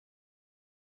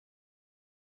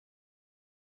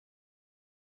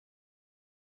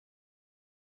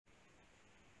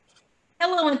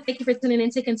Hello, and thank you for tuning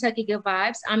into Kentucky Good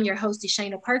Vibes. I'm your host,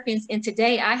 Deshana Perkins, and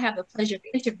today I have the pleasure of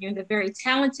interviewing the very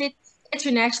talented,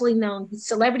 internationally known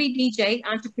celebrity DJ,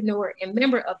 entrepreneur, and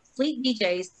member of Fleet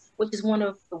DJs, which is one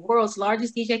of the world's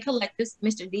largest DJ collectives,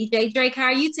 Mr. DJ Drake. How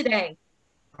are you today?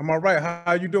 I'm all right.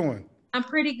 How you doing? I'm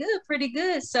pretty good, pretty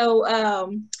good. So,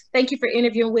 thank you for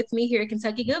interviewing with me here at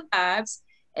Kentucky Good Vibes.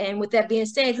 And with that being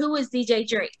said, who is DJ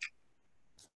Drake?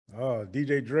 Oh,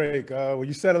 DJ Drake. Well,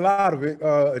 you said a lot of it.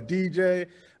 A DJ,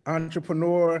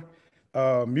 entrepreneur,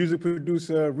 music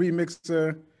producer,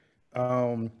 remixer,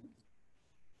 um,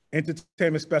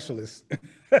 entertainment specialist.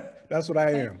 That's what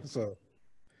I Okay. am. So,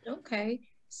 Okay.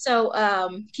 So,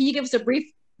 can you give us a brief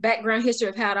background history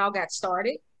of how it all got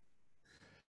started?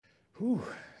 whew,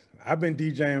 I've been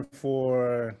DJing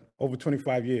for over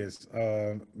 25 years.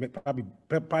 Probably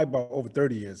about over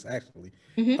 30 years, actually.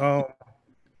 Hmm. Um,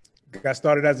 got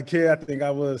started as a kid. I think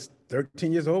I was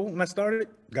 13 years old when I started.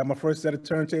 Got my first set of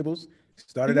turntables.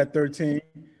 Started Hmm. at 13.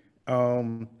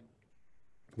 Um,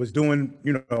 was doing,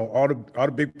 all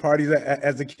the big parties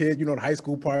as a kid, the high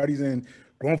school parties and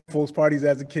grown folks parties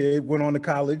as a kid. Went on to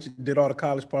college, did all the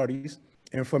college parties.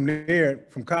 And from there,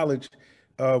 from college,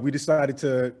 we decided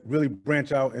to really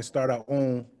branch out and start our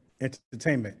own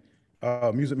entertainment,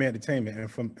 Music Man Entertainment.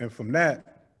 And from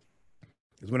that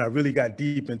is when I really got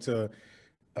deep into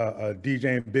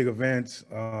DJing big events.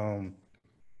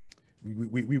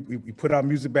 We put out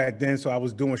music back then, so I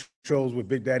was doing shows with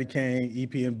Big Daddy Kane,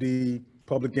 EPMD,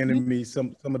 Public Hmm. Enemy,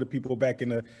 some of the people back in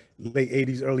the late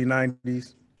 '80s, early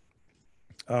 '90s,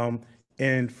 um,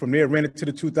 and from there ran into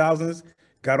the 2000s.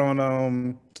 Got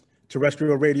on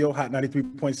terrestrial radio, Hot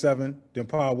 93.7, then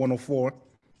Power 104,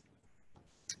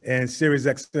 and Sirius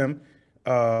XM,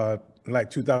 like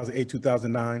 2008,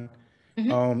 2009. Hmm.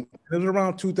 It was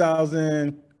around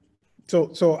 2000.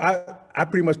 So I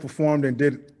pretty much performed and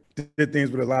did things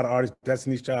with a lot of artists: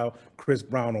 Destiny's Child, Chris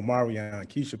Brown, Omarion,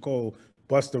 Keisha Cole,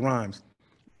 Busta Rhymes.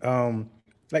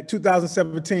 Like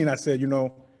 2017, I said,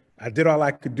 I did all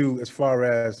I could do as far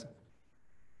as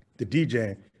the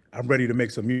DJing. I'm ready to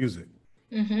make some music,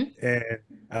 Hmm. and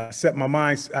I set my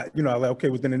mind. Like, okay,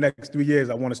 within the next 3 years,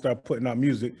 I want to start putting out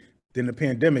music. Then the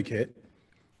pandemic hit,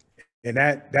 and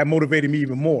that motivated me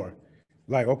even more.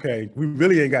 Like, okay, we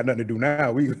really ain't got nothing to do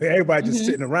now. We everybody just Hmm.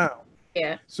 sitting around.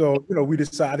 Yeah. So,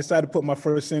 I decided to put my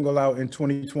first single out in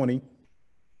 2020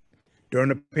 during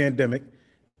the pandemic.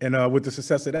 And with the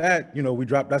success of that, we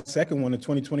dropped that second one in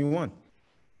 2021.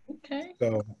 Okay.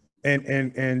 So, and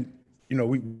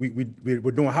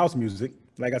we're doing house music.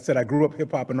 Like I said, I grew up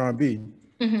hip hop and R&B.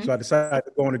 So Hmm. I decided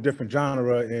to go in a different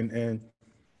genre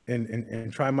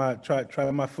and try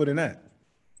my foot in that.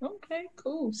 Okay,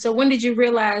 cool. So when did you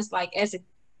realize,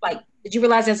 did you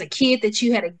realize as a kid that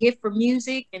you had a gift for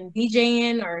music and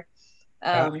DJing, or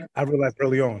I, um, I realized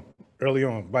early on.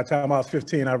 By the time I was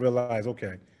 15, I realized,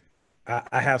 okay,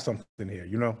 I have something here,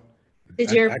 did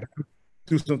I your can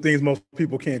do some things most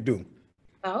people can't do.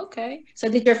 oh, okay? So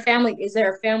did your family? Is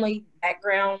there a family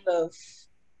background of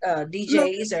No,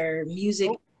 DJs or music?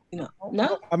 no, No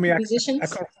no. I mean, I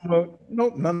musicians. come from no,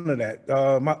 none of that.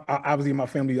 Obviously, my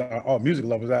family are all music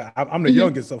lovers. I'm the Hmm.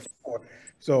 youngest of four.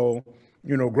 So,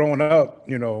 growing up,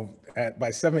 at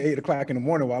by 7, 8 o'clock in the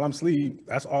morning while I'm asleep,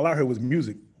 that's all I heard was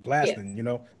music Yeah.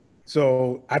 blasting.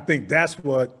 So I think that's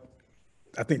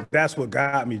what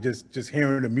got me, just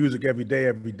hearing the music every day,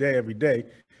 every day, every day.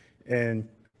 And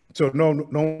so no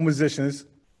musicians,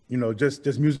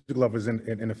 just music lovers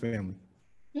in the family.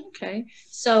 Okay.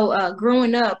 So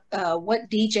growing up, what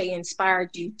DJ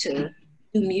inspired you to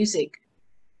do music?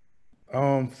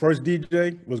 First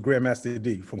DJ was Grandmaster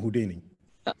D from Houdini.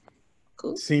 Oh,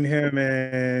 cool. Seen him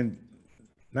in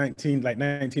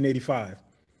 1985.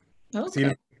 Seen him Okay.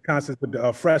 in concerts with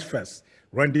the Fresh Fest,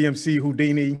 Run DMC,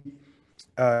 Houdini,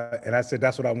 and I said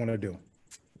that's what I want to do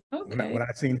when Okay.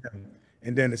 I seen him.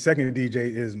 And then the second DJ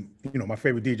is my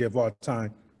favorite DJ of all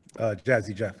time,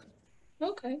 Jazzy Jeff.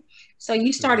 Okay. So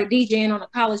you started DJing on a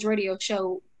college radio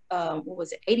show. What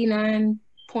was it? I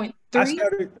 89.3?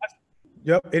 started,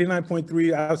 yep,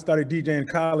 89.3. I started DJing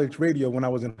college radio when I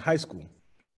was in high school.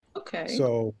 Okay.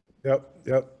 So,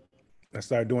 yep. I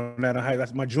started doing that in high.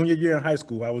 That's my junior year in high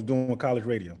school. I was doing college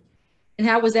radio. And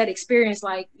how was that experience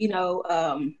like, like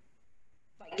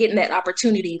getting that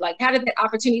opportunity? Like how did that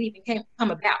opportunity even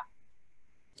come about?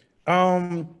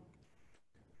 Um,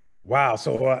 wow.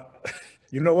 So,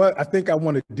 you know what? I think I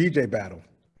won a DJ battle.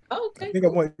 I Okay, think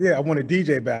cool. I won a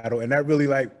DJ battle, and that really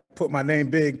like put my name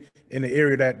big in the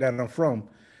area that I'm from.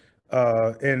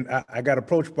 And I got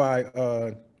approached by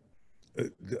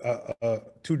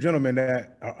two gentlemen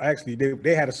that are actually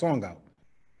they had a song out.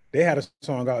 They had a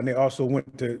song out, and they also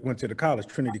went to the college,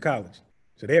 Trinity College.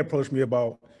 So they approached me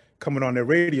about coming on their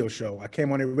radio show. I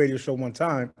came on their radio show one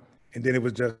time, and then it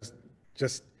was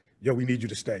just, yo, we need you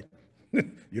to stay.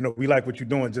 You know, we like what you're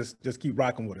doing. Just keep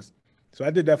rocking with us. So I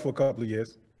did that for a couple of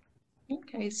years.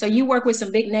 Okay, so you work with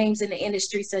some big names in the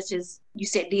industry, such as you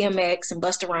said DMX and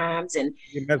Busta Rhymes, and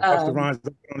Busta Rhymes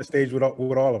on the stage with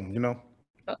all of them, you know.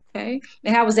 Okay,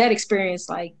 and how was that experience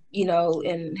like? You know,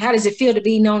 and how does it feel to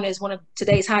be known as one of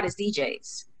today's hottest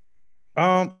DJs?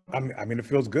 I mean, it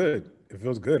feels good. It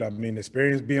feels good. I mean, the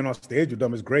experience being on stage with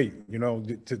them is great. You know,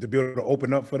 to be able to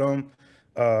open up for them,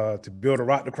 to be able to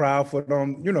rock the crowd for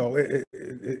them. You know,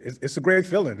 it's a great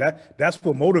feeling. That's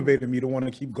what motivated me to want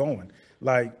to keep going.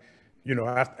 Like, you know,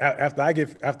 after I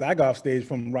got off stage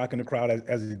from rocking the crowd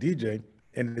as a DJ,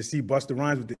 and to see Busta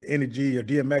Rhymes with the energy, or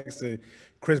DMX, or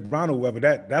Chris Brown, or whoever,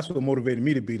 that's what motivated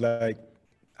me to be like,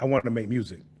 I want to make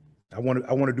music. I want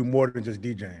to do more than just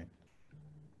DJing.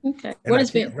 Okay. And I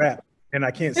can't rap and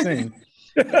I can't sing.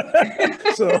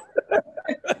 So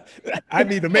I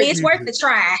need to make it's music. Worth a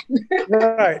try.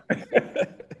 Right.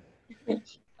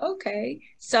 Okay.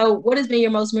 So what has been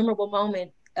your most memorable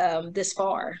moment this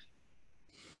far?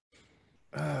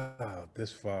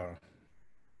 This far.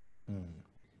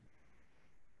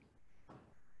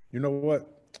 You know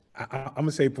what? I'm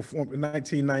gonna say in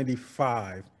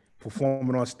 1995,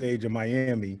 performing on stage in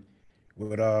Miami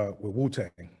with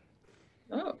Wu-Tang.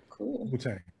 Oh, cool.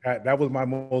 Wu-Tang. That was my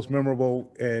most memorable,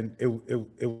 and it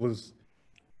was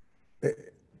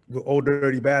with Old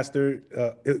Dirty Bastard.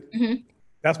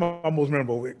 That's my most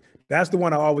memorable. That's the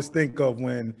one I always think of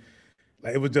when,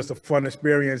 like, it was just a fun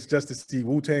experience just to see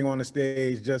Wu-Tang on the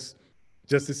stage, just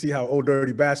to see how Old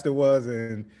Dirty Bastard was,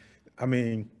 and I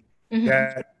mean,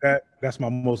 that's my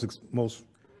most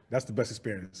that's the best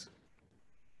experience.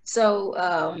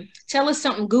 So tell us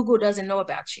something Google doesn't know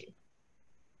about you.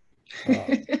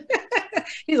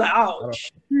 He's like, oh,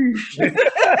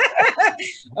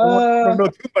 I don't know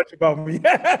too much about me.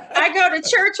 I go to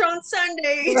church on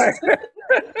Sundays.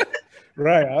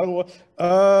 Right.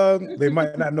 They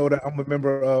might not know that I'm a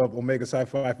member of Omega Psi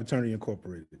Phi Fraternity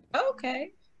Incorporated.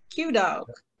 Okay. Q-Dog.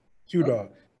 Q-Dog.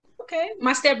 Okay.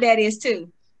 My stepdad is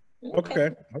too.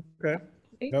 Okay.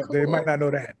 No, cool. They might not know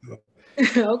that.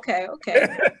 Okay.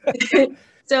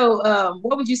 So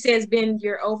what would you say has been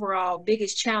your overall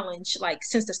biggest challenge, like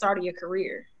since the start of your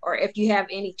career, or if you have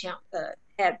any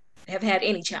have had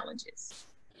any challenges?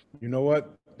 You know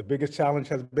what? The biggest challenge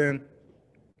has been,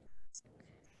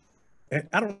 and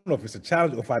I don't know if it's a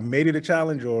challenge, or if I made it a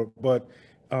challenge, but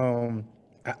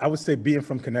I would say being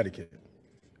from Connecticut.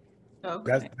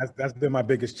 Okay. That's been my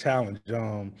biggest challenge.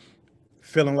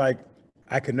 Feeling like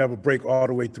I could never break all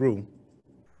the way through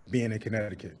being in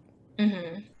Connecticut.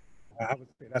 I would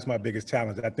say that's my biggest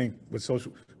challenge. I think with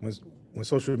when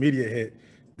social media hit,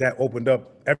 that opened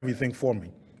up everything for me,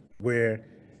 where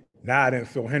now I didn't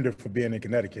feel hindered for being in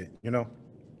Connecticut, you know?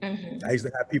 I used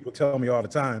to have people tell me all the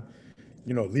time,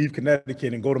 you know, leave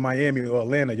Connecticut and go to Miami or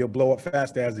Atlanta, you'll blow up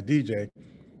faster as a DJ.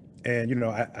 And, you know,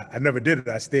 I never did it.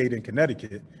 I stayed in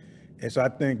Connecticut. And so I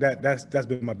think that's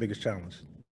been my biggest challenge.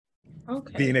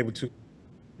 Okay. Being able to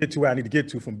get to where I need to get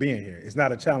to from being here. It's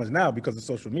not a challenge now because of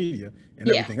social media and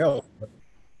everything else.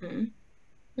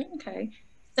 Okay.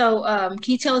 So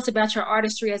can you tell us about your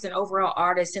artistry as an overall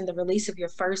artist and the release of your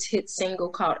first hit single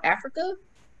called Africa?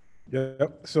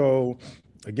 Yep. So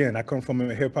again, I come from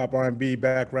a hip hop R&B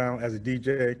background as a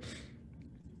DJ.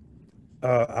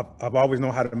 I've always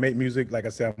known how to make music. Like I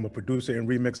said, I'm a producer and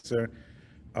remixer.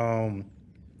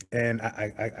 And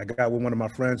I got with one of my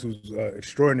friends who's an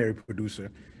extraordinary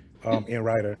producer and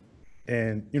writer.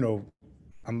 And, you know,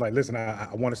 I'm like, listen, I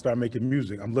want to start making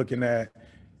music. I'm looking at,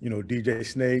 you know, DJ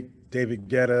Snake, David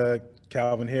Guetta,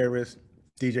 Calvin Harris,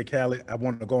 DJ Khaled. I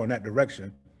want to go in that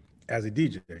direction as a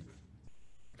DJ.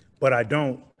 But I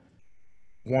don't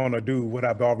want to do what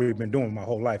I've already been doing my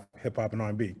whole life, hip hop and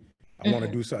R&B. I want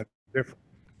to do something different.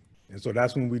 And so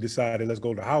that's when we decided, let's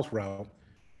go the house route.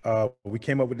 We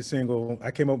came up with the single.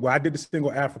 I did the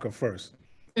single Africa first.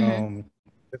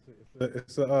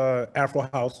 It's a Afro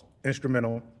house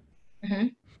instrumental.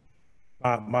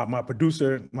 My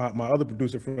producer, my other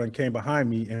producer friend came behind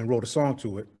me and wrote a song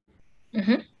to it.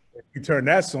 He turned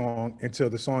that song into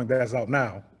the song that's out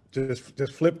now.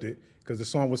 Just flipped it because the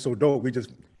song was so dope. We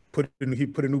just he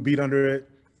put a new beat under it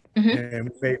and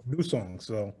we made a new song.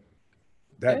 So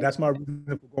that's my reason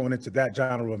for going into that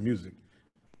genre of music.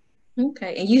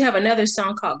 Okay, and you have another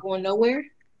song called Going Nowhere?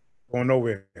 Going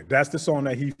Nowhere. That's the song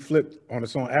that he flipped on the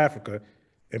song Africa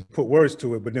and put words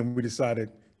to it, but then we decided,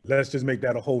 let's just make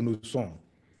that a whole new song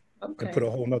and put a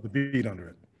whole nother beat under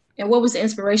it. And what was the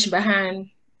inspiration behind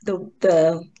the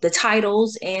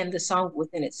titles and the song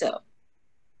within itself?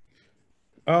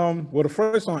 Well, the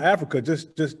first song, Africa,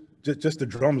 just the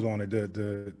drums on it,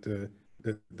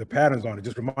 the patterns on it,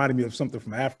 just reminded me of something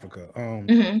from Africa.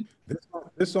 Mm-hmm.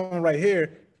 This song right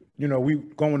here, you know, we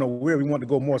going nowhere. We want to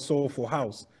go more soulful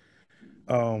house.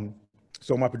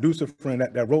 So my producer friend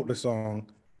that wrote the song,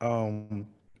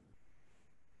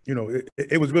 you know,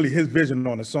 it was really his vision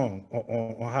on the song,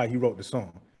 on how he wrote the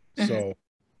song. Mm-hmm. So,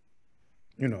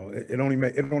 you know, it only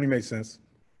made sense.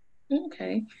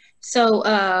 Okay. So,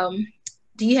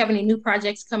 do you have any new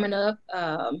projects coming up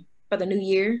for the new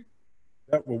year?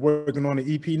 Yep, we're working on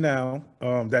the EP now.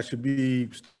 That should be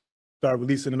start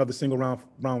releasing another single around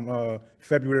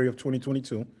February of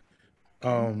 2022.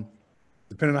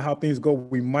 Depending on how things go,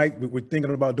 we're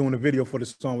thinking about doing a video for the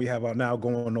song we have out now,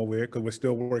 Going Nowhere, because we're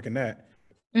still working that.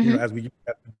 You know, Mm-hmm. as we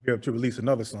get up to release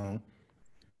another song.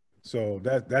 So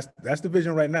that's the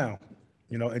vision right now.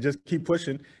 You know, and just keep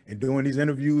pushing and doing these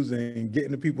interviews and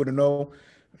getting the people to know,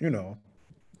 you know,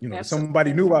 there's Absolutely.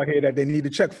 somebody new out here that they need to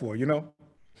check for, you know.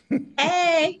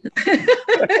 Hey.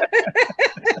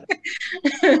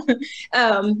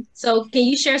 So can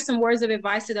you share some words of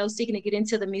advice to those seeking to get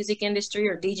into the music industry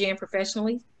or DJing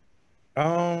professionally?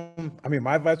 I mean,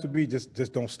 my advice would be just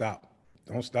don't stop.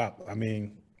 Don't stop. I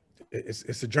mean,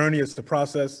 it's a journey, it's a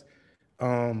process.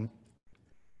 Um,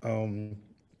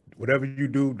 Whatever you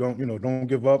do, don't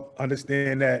give up.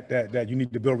 Understand that you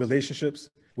need to build relationships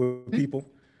with people.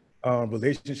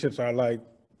 Relationships are like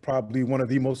probably one of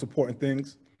the most important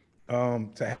things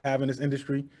to have in this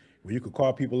industry, where you could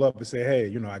call people up and say, hey,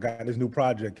 you know, I got this new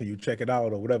project, can you check it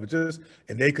out or whatever,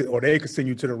 and they could send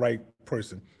you to the right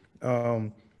person.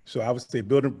 So I would say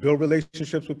build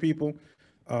relationships with people,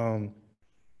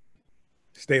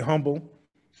 stay humble.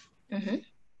 Mm-hmm.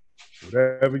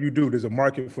 Whatever you do, there's a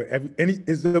market for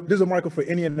there's a market for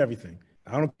any and everything.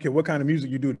 I don't care what kind of music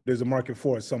you do, there's a market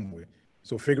for it somewhere.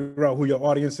 So figure out who your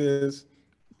audience is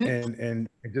and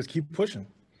just keep pushing.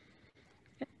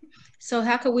 So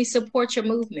how can we support your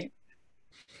movement?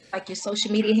 Like your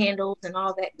social media handles and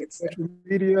all that good stuff. Social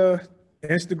media,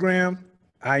 Instagram,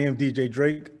 I am DJ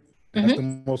Drake. That's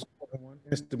the most important one.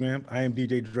 Instagram, I am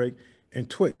DJ Drake, and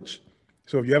Twitch.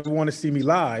 So if you ever want to see me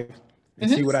live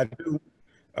and see what I do,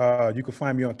 you can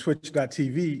find me on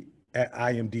twitch.tv at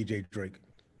I am DJ Drake.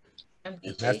 And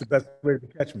that's the best way to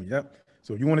catch me. Yep.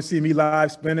 So if you want to see me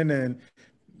live spinning and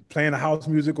playing the house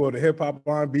music or the hip hop,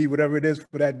 R&B, whatever it is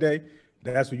for that day,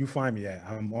 that's where you find me at.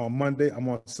 I'm on Monday. I'm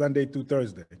on Sunday through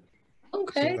Thursday.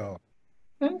 Okay. So,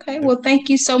 okay. Well, thank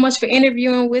you so much for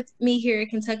interviewing with me here at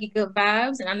Kentucky Good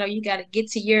Vibes. And I know you got to get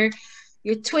to your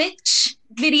Twitch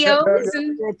videos.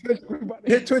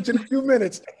 Hit Twitch in a few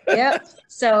minutes. Yep.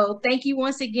 So thank you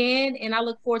once again. And I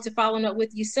look forward to following up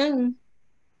with you soon.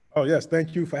 Oh, yes.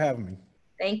 Thank you for having me.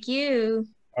 Thank you.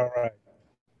 All right.